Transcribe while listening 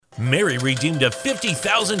Mary redeemed a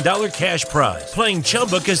 $50,000 cash prize playing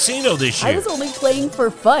Chumba Casino this year. I was only playing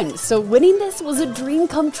for fun, so winning this was a dream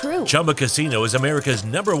come true. Chumba Casino is America's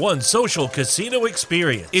 #1 social casino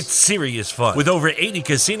experience. It's serious fun. With over 80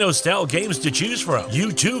 casino-style games to choose from,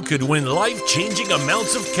 you too could win life-changing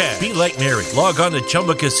amounts of cash. Be like Mary. Log on to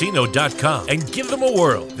ChumbaCasino.com and give them a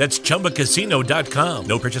whirl. That's ChumbaCasino.com.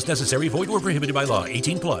 No purchase necessary. Void where prohibited by law.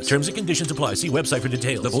 18 plus. Terms and conditions apply. See website for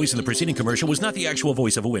details. The voice in the preceding commercial was not the actual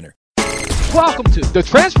voice of a winner. Welcome to the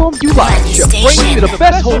Transform You Live Show, bringing you the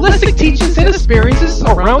best holistic teachings and experiences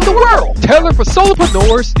around the world, tailored for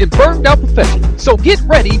solopreneurs and burned out professionals. So get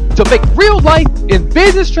ready to make real life and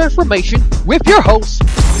business transformation with your host,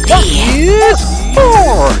 Marcus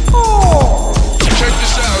Ford. Check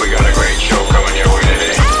this out. We got a great show coming your way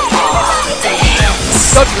today.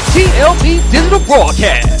 WTLB Digital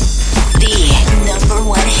Broadcast, the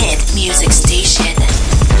 #1 hit music station.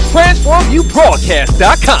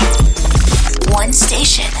 TransformYouBroadcast.com. One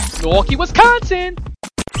station. Milwaukee, Wisconsin.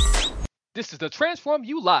 This is the Transform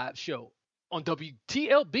You Live Show on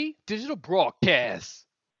WTLB Digital Broadcast.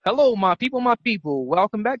 Hello, my people.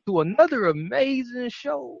 Welcome back to another amazing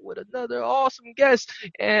show with another awesome guest.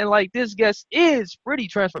 And like this guest is pretty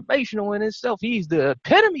transformational in itself. He's the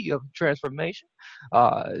epitome of transformation.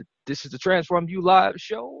 This is the Transform You Live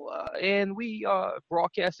Show, and we are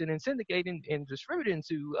broadcasting and syndicating and distributing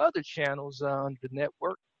to other channels on the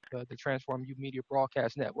network. The Transform You Media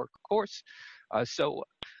Broadcast Network, of course. So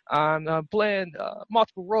I'm playing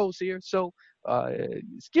multiple roles here. So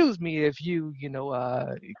excuse me if you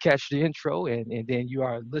catch the intro and then you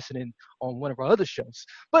are listening on one of our other shows.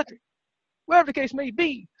 But whatever the case may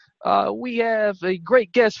be, we have a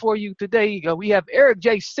great guest for you today. We have Eric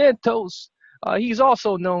J. Santos. He's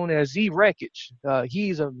also known as E. Wreckage.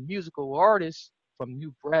 He's a musical artist from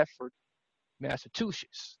New Bradford,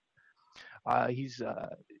 Massachusetts. He's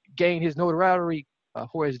gained his notoriety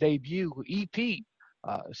for his debut EP,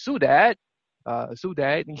 Sudad,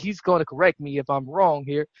 and he's going to correct me if I'm wrong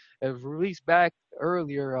here. It was released back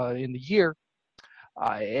earlier in the year,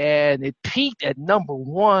 and it peaked at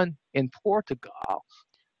 #1 in Portugal.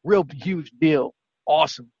 Real huge deal.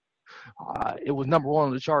 Awesome. It was #1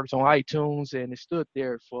 on the charts on iTunes, and it stood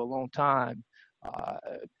there for a long time.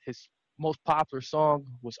 His most popular song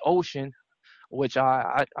was Ocean, which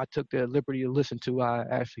I took the liberty to listen to. I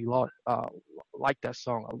actually liked that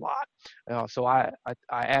song a lot. So I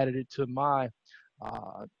added it to my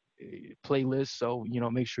playlist. So,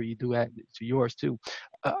 make sure you do add it to yours too.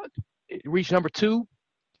 It reached #2,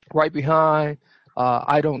 right behind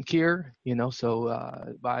I Don't Care,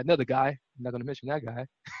 by another guy. I'm not going to mention that guy.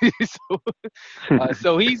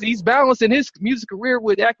 So he's balancing his music career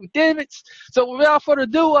with academics. So without further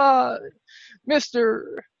ado,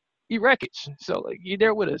 Mr. E. Wreckage. So you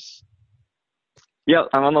there with us? Yep,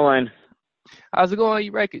 I'm on the line. How's it going, E.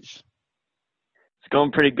 Wreckage? It's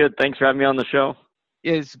going pretty good. Thanks for having me on the show.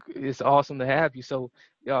 It's awesome to have you. So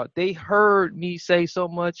they heard me say so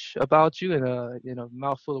much about you in a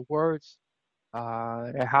mouthful of words.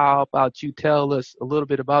 And how about you tell us a little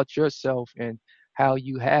bit about yourself and how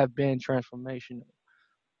you have been transformational?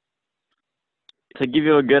 To give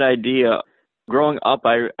you a good idea, growing up,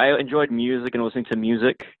 I enjoyed music and listening to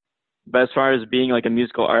music. But as far as being like a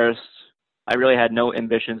musical artist, I really had no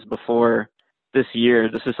ambitions before this year.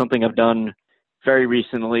 This is something I've done very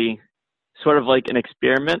recently, sort of like an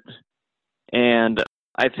experiment. And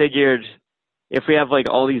I figured if we have like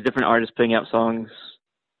all these different artists putting out songs,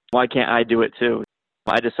 why can't I do it too?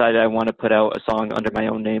 I decided I want to put out a song under my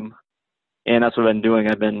own name. And that's what I've been doing.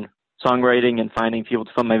 I've been songwriting and finding people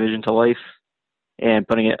to put my vision to life and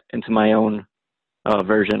putting it into my own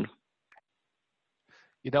version.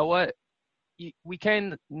 You know what? We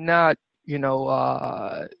can not,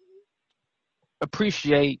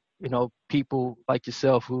 appreciate, people like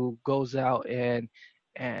yourself who goes out and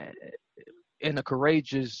are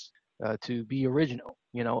courageous to be original,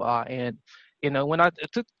 and when I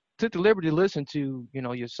took the liberty to listen to,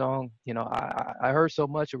 your song, I heard so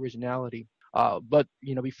much originality. But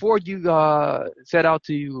before you set out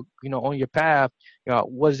to on your path,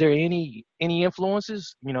 was there any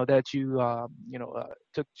influences that you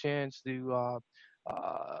took a chance to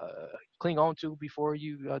cling on to before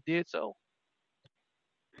you did so?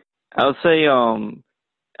 I would say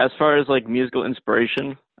as far as like musical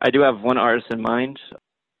inspiration, I do have one artist in mind.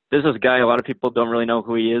 There's this guy, a lot of people don't really know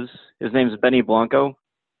who he is. His name's Benny Blanco,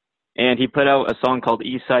 and he put out a song called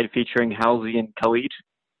Eastside featuring Halsey and Khalid.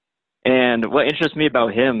 And what interests me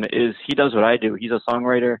about him is he does what I do. He's a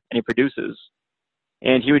songwriter and he produces.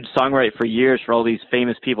 And he would songwrite for years for all these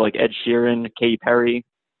famous people like Ed Sheeran, Katy Perry,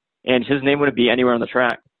 and his name wouldn't be anywhere on the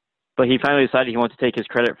track. But he finally decided he wanted to take his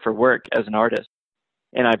credit for work as an artist.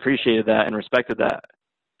 And I appreciated that and respected that.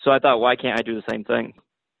 So I thought, why can't I do the same thing?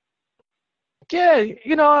 Yeah,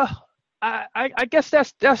 I guess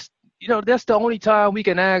that's that's the only time we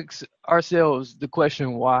can ask ourselves the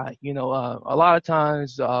question why. A lot of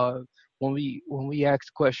times when we ask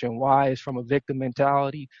the question why, it's from a victim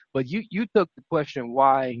mentality. But you took the question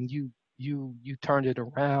why and you turned it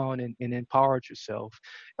around and empowered yourself.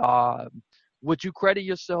 Would you credit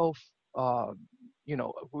yourself?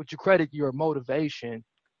 Would you credit your motivation,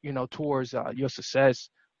 towards your success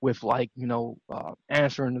with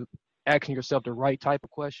asking yourself the right type of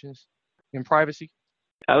questions in privacy?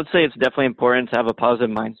 I would say it's definitely important to have a positive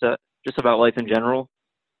mindset just about life in general.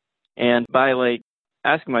 And by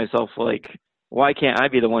asking myself why can't I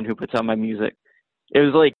be the one who puts out my music? It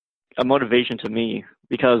was a motivation to me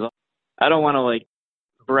because I don't want to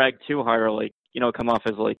brag too hard or come off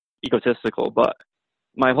as egotistical, but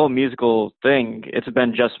my whole musical thing, it's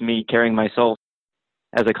been just me carrying myself.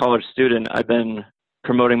 As a college student, I've been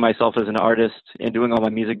promoting myself as an artist and doing all my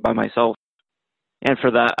music by myself. And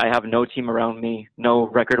for that, I have no team around me, no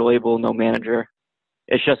record label, no manager.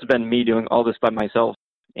 It's just been me doing all this by myself.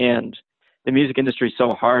 And the music industry is so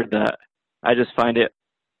hard that I just find it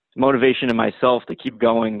motivation in myself to keep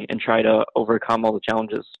going and try to overcome all the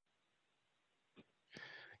challenges.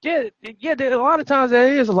 Yeah. A lot of times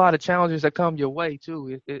there is a lot of challenges that come your way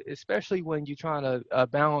too, especially when you're trying to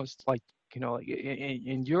balance,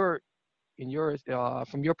 in your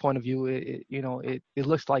from your point of view, it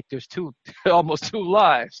looks like there's almost two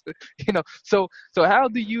lives, So how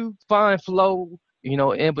do you find flow,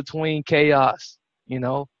 in between chaos, in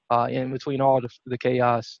between all the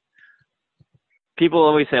chaos? People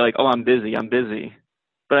always say oh, I'm busy.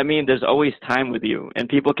 But I mean, there's always time with you, and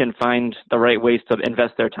people can find the right ways to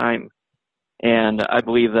invest their time. And I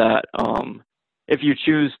believe that if you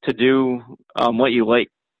choose to do what you like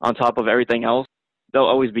on top of everything else, there'll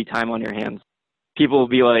always be time on your hands. People will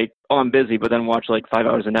be oh, I'm busy, but then watch 5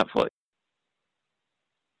 hours of Netflix.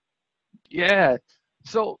 Yeah.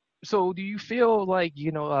 So do you feel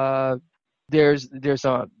there's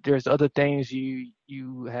other things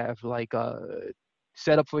you have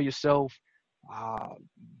set up for yourself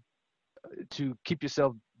to keep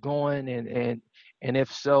yourself going, and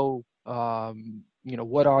if so,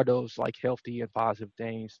 what are those healthy and positive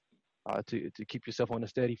things to keep yourself on a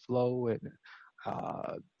steady flow and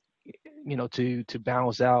to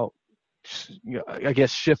balance out, I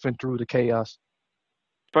guess, shifting through the chaos?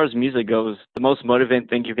 As far as music goes, the most motivating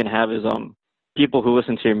thing you can have is people who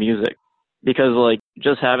listen to your music, because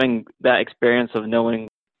just having that experience of knowing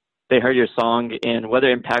they heard your song, and whether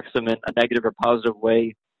it impacts them in a negative or positive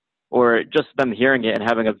way, or just them hearing it and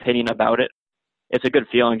having an opinion about it, it's a good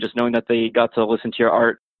feeling just knowing that they got to listen to your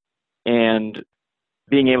art and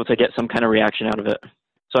being able to get some kind of reaction out of it.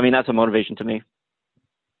 So, I mean, that's a motivation to me.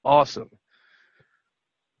 Awesome.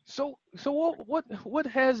 So what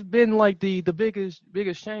has been the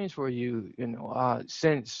biggest change for you,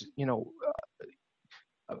 since,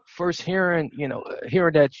 first hearing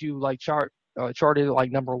that you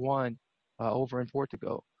charted number one over in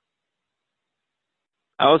Portugal?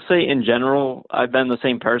 I would say in general, I've been the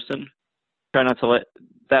same person. Try not to let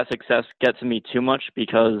that success get to me too much,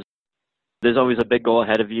 because there's always a big goal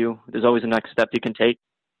ahead of you. There's always a next step you can take,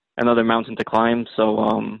 another mountain to climb. So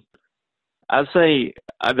I'd say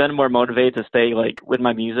I've been more motivated to stay with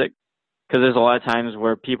my music, because there's a lot of times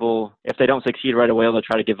where people, if they don't succeed right away, they'll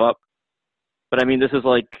try to give up. But I mean, this is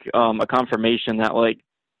a confirmation that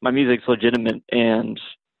my music's legitimate, and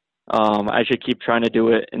I should keep trying to do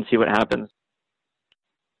it and see what happens.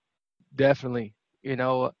 Definitely.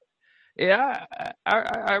 Yeah,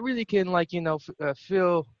 I really can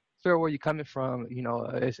feel where you're coming from,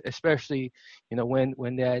 especially,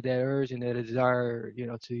 when that urge and that desire,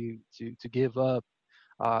 to give up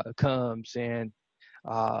comes, and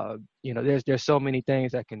there's so many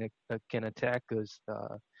things that can attack us,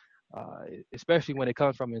 especially when it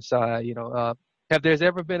comes from inside. Have there's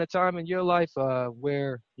ever been a time in your life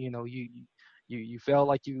where you felt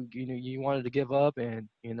like you wanted to give up, and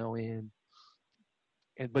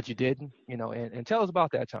but you didn't, and tell us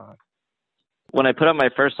about that time. When I put out my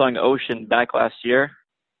first song, Ocean, back last year,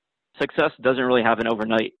 success doesn't really happen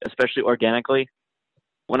overnight, especially organically.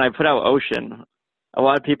 When I put out Ocean, a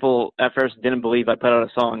lot of people at first didn't believe I put out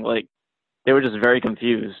a song. They were just very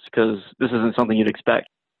confused, because this isn't something you'd expect.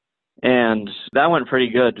 And that went pretty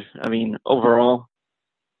good. I mean, overall,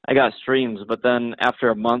 I got streams, but then after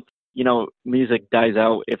a month, music dies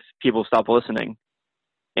out if people stop listening.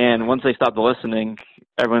 And once they stop listening,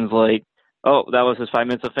 everyone's like, oh, that was his 5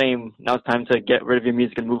 minutes of fame. Now it's time to get rid of your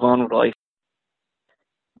music and move on with life.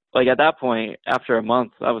 like at that point, after a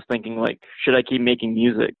month, I was thinking like, should I keep making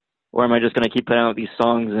music, or am I just gonna keep putting out these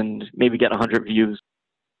songs and maybe get 100 views?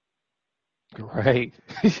 Right.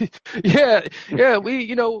 Yeah, yeah.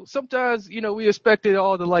 Sometimes, we expect it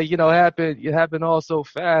all to happen all so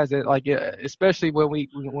fast, and like, yeah, especially when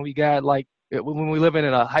we got like when we live in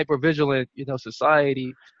a hypervigilant,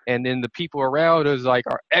 society, and then the people around us like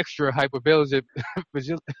are extra hypervigilant,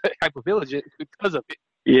 hypervigilant because of it.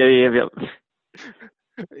 Yeah, yeah, yeah,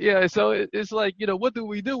 Yeah. So it's like, what do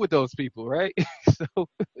we do with those people, right? So.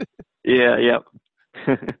 yeah, yeah.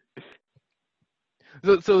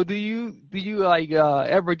 So do you like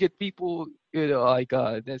ever get people like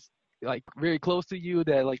that's like very close to you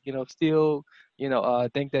that like still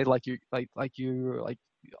think that you're like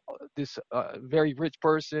this very rich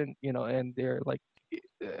person, and they're like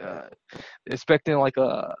uh, expecting like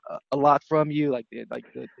a lot from you, like they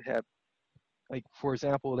have, like, for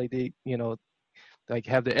example, like they like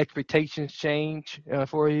have the expectations change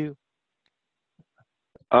for you?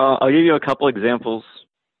 I'll give you a couple examples.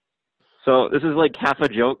 So this is like half a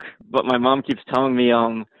joke, but my mom keeps telling me,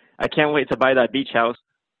 I can't wait to buy that beach house.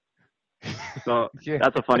 So Yeah.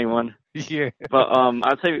 that's a funny one. Yeah. But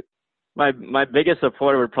I'd say my biggest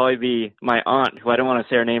supporter would probably be my aunt, who I don't want to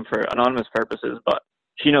say her name for anonymous purposes, but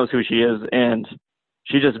she knows who she is, and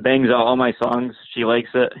she just bangs out all my songs. She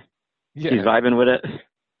likes it. Yeah. She's vibing with it.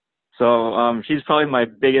 So she's probably my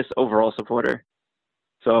biggest overall supporter.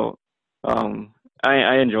 So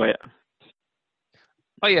I enjoy it.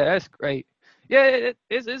 Oh yeah, that's great. Yeah,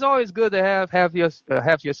 it's always good to have your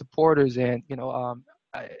supporters, and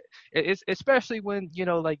it's especially when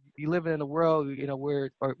like you living in a world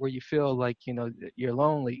where you feel like you're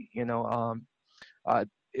lonely. Are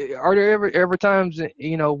there ever times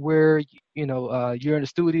where you're in the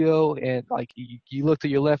studio and like you look to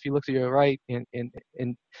your left, you look to your right, and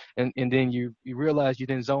then you realize you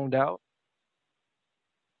didn't zoned out?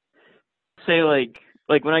 Say like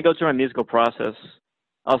when I go through my musical process,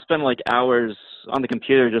 I'll spend like hours on the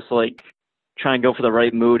computer just like trying to go for the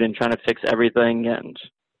right mood and trying to fix everything. And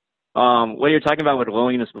what you're talking about with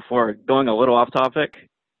loneliness before, going a little off topic,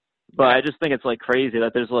 but I just think it's like crazy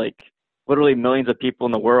that there's like literally millions of people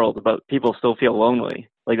in the world, but people still feel lonely.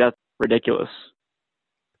 Like that's ridiculous.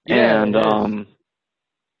 Yeah, And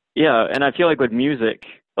yeah, and I feel like with music,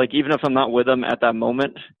 like even if I'm not with them at that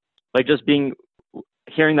moment, like just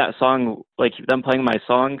hearing that song, like them playing my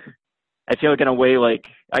song, I feel like in a way like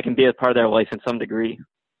I can be a part of their life in some degree.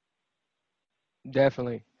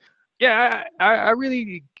 definitely. Yeah, I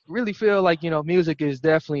really feel like music is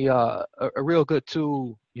definitely a real good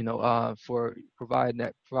tool, for providing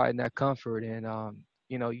that comfort, and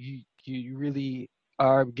you really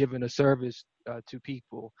are giving a service to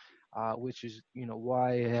people, which is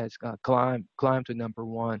why it has climbed to number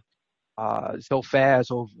one so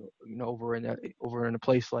fast over in a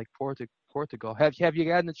place like Portugal. Have you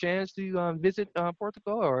gotten a chance to visit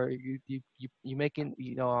Portugal, or you making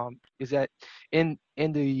is that in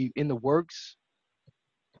the works?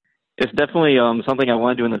 It's definitely something I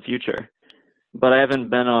want to do in the future, but I haven't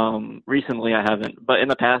been recently. I haven't, but in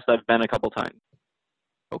the past I've been a couple times.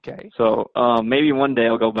 Okay. So maybe one day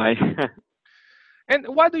I'll go by. And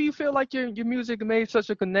why do you feel like your music made such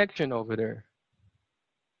a connection over there?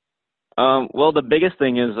 Well, the biggest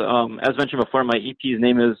thing is, as mentioned before, my EP's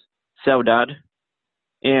name is Saudade,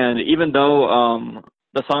 and even though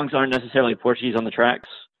the songs aren't necessarily Portuguese on the tracks,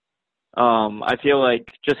 I feel like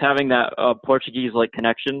just having that Portuguese like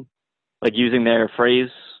connection, like using their phrase,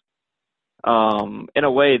 in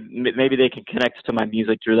a way, maybe they can connect to my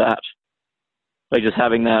music through that, like just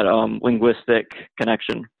having that linguistic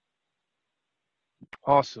connection.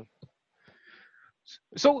 Awesome.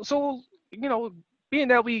 So being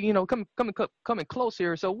that we coming close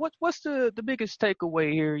here, so what's the biggest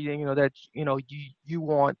takeaway here, that you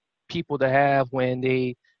want people to have when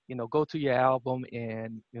they go to your album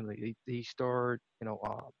and they start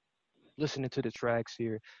listening to the tracks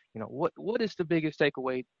here? What is the biggest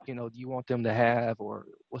takeaway you want them to have, or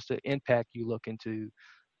what's the impact you looking to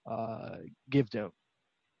give them?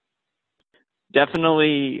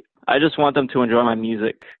 Definitely, I just want them to enjoy my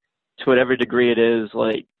music to whatever degree it is.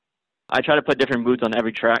 Like, I try to put different moods on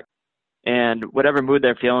every track, and whatever mood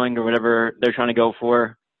they're feeling or whatever they're trying to go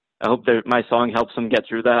for, I hope that my song helps them get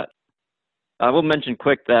through that. I will mention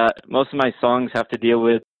quick that most of my songs have to deal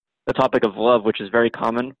with the topic of love, which is very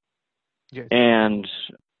common. Yes. And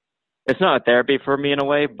it's not a therapy for me in a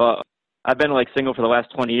way, but I've been like single for the last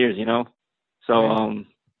 20 years, So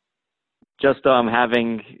just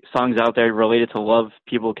having songs out there related to love,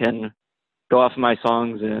 people can go off of my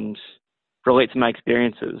songs and relate to my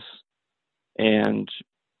experiences. And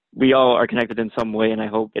we all are connected in some way, and I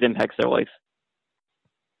hope it impacts their life.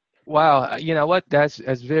 Wow, you know what? That's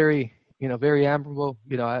very, very admirable.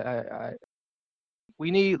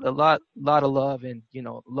 We need a lot of love, and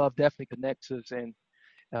love definitely connects us, and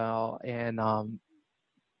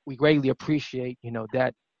we greatly appreciate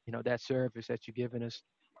that service that you're giving us,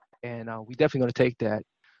 and we definitely going to take that.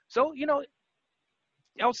 So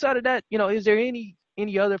outside of that, is there any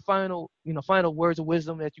other final words of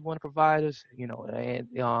wisdom that you want to provide us? And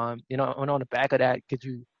on the back of that, could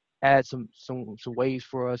you add some ways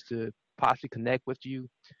for us to possibly connect with you,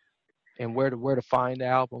 and where to find the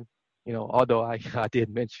album? Although I did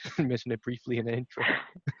mention it briefly in the intro.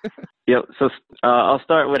 Yep. So I'll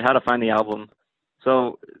start with how to find the album.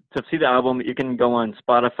 So to see the album, you can go on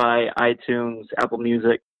Spotify, iTunes, Apple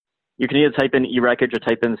Music. You can either type in eWreckage or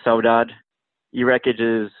type in Saudade. eWreckage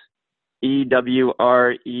is eWreckage,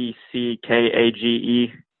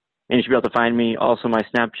 and you should be able to find me. Also, my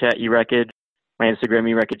Snapchat eWreckage, my Instagram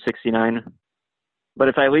eWreckage69. But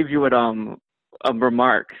if I leave you with a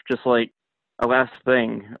remark, just like a last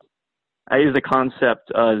thing, I use the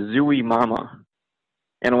concept Zooey Mama,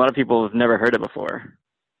 and a lot of people have never heard it before.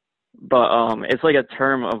 But it's like a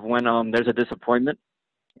term of when there's a disappointment,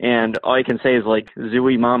 and all you can say is like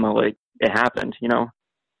Zooey Mama, like it happened,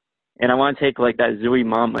 And I want to take like that Zooey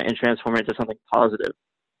Mama and transform it into something positive.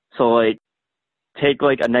 So like take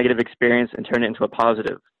like a negative experience and turn it into a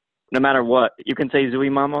positive. No matter what, you can say Zooey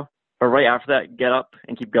Mama, but right after that, get up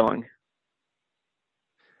and keep going.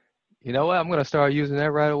 You know what? I'm gonna start using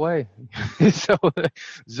that right away. So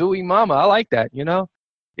Zooey Mama, I like that.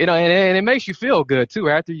 And it makes you feel good too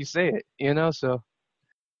after you say it. So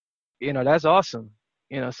that's awesome.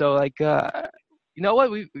 So like you know what?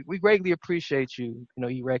 We greatly appreciate you,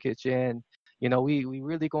 eWreckage, and we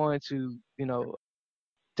really going to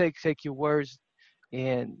take your words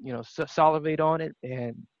and salivate on it,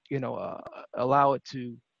 and allow it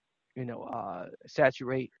to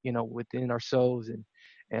saturate within our souls,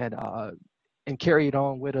 and carry it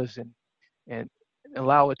on with us, and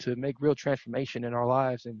allow it to make real transformation in our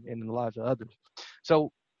lives and in the lives of others.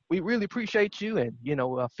 So we really appreciate you, and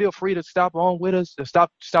feel free to stop on with us, to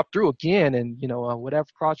stop through again, and whatever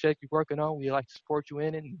project you're working on, we like to support you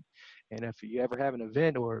in it. And if you ever have an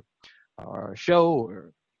event or a show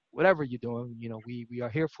or whatever you're doing, we are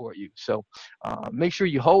here for you. So make sure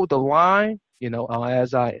you hold the line,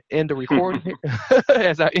 as I end the recording here,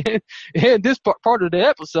 as I end this part of the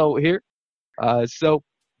episode here.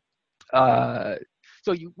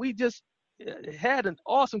 We just had an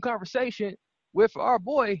awesome conversation with our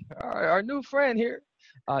boy, our new friend here,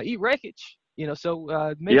 eWreckage. Make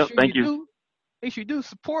sure you do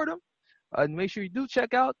support him. Make sure you do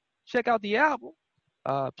check out the album.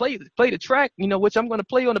 Play the track, which I'm going to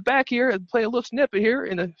play on the back here, and play a little snippet here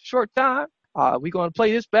in a short time. We're going to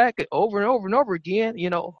play this back over and over and over again.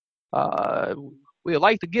 We'd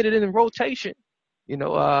like to get it in rotation,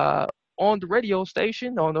 on the radio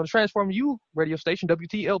station, on the Transform You radio station,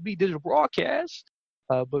 WTLB Digital Broadcast.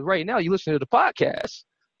 But right now, you listen to the podcast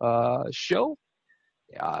show.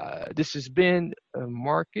 This has been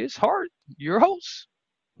Marcus Hart, your host.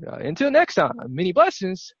 Until next time, many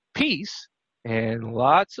blessings, peace, and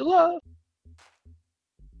lots of love.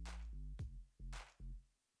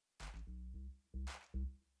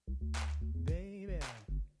 Baby,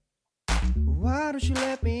 why don't you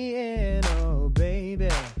let me in, oh baby,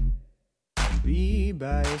 be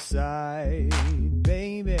by your side,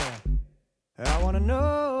 baby. I wanna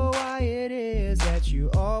know why it is that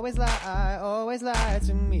you always lie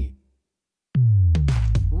to me.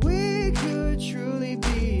 We could truly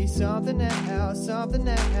be something else.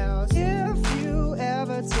 If you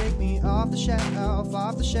ever take me off the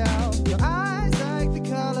shelf. Your eyes like the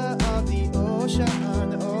color of the ocean.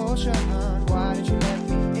 Why don't you let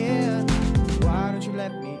me in? Why don't you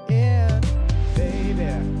let me in,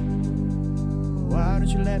 baby? Why don't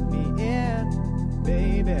you let me in,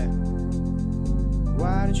 baby?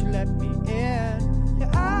 Why don't you let me in? Your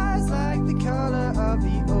eyes like the color of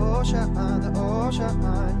the ocean.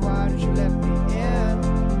 Why don't you let me in?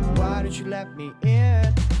 Why don't you let me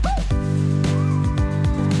in?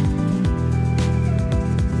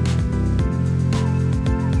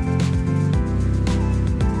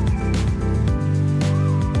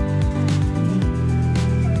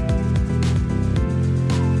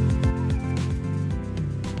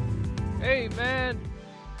 Hey man,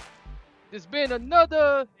 it's been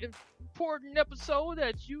another important episode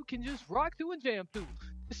that you can just rock to and jam to.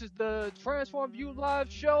 This is the Transform You Live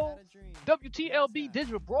Show, WTLB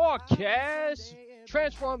Digital Broadcast,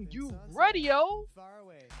 Transform You Radio.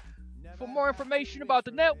 For more information about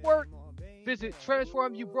the network, Visit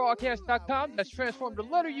transformubroadcast.com. That's transform the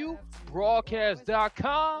letter U,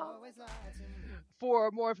 broadcast.com.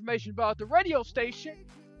 For more information about the radio station,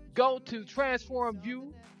 go to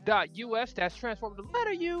transformview.us. That's transform the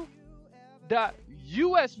letter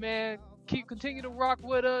U.us, man. Continue to rock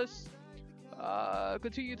with us.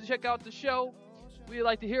 Continue to check out the show. We'd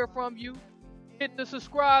like to hear from you. Hit the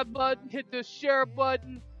subscribe button. Hit the share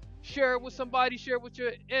button. Share it with somebody. Share it with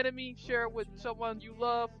your enemy. Share it with someone you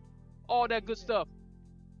love. All that good stuff.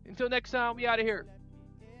 Until next time, we out of here.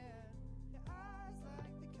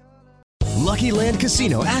 Lucky Land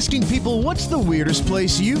Casino, asking people, what's the weirdest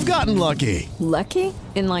place you've gotten lucky? Lucky?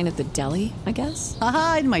 In line at the deli, I guess?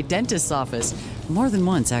 Aha, in my dentist's office. More than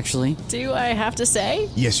once, actually. Do I have to say?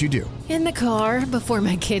 Yes, you do. In the car before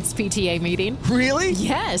my kids' PTA meeting. Really?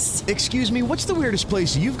 Yes. Excuse me, what's the weirdest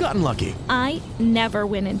place you've gotten lucky? I never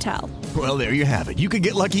win and tell. Well, there you have it. You can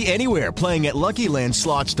get lucky anywhere, playing at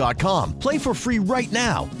LuckyLandSlots.com. Play for free right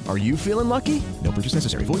now. Are you feeling lucky? No purchase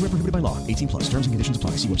necessary. Void where prohibited by law. 18+. Terms and conditions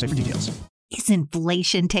apply. See website for details. Is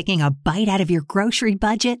inflation taking a bite out of your grocery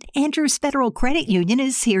budget? Andrews Federal Credit Union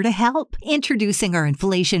is here to help. Introducing our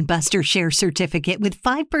Inflation Buster Share Certificate with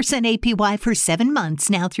 5% APY for 7 months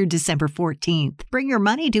now through December 14th. Bring your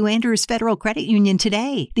money to Andrews Federal Credit Union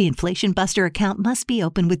today. The Inflation Buster account must be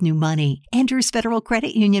open with new money. Andrews Federal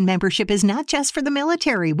Credit Union membership is not just for the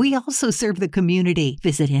military. We also serve the community.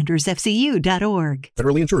 Visit andrewsfcu.org.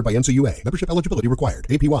 Federally insured by NCUA. Membership eligibility required.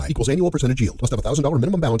 APY equals annual percentage yield. Must have $1,000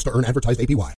 minimum balance to earn advertised APY.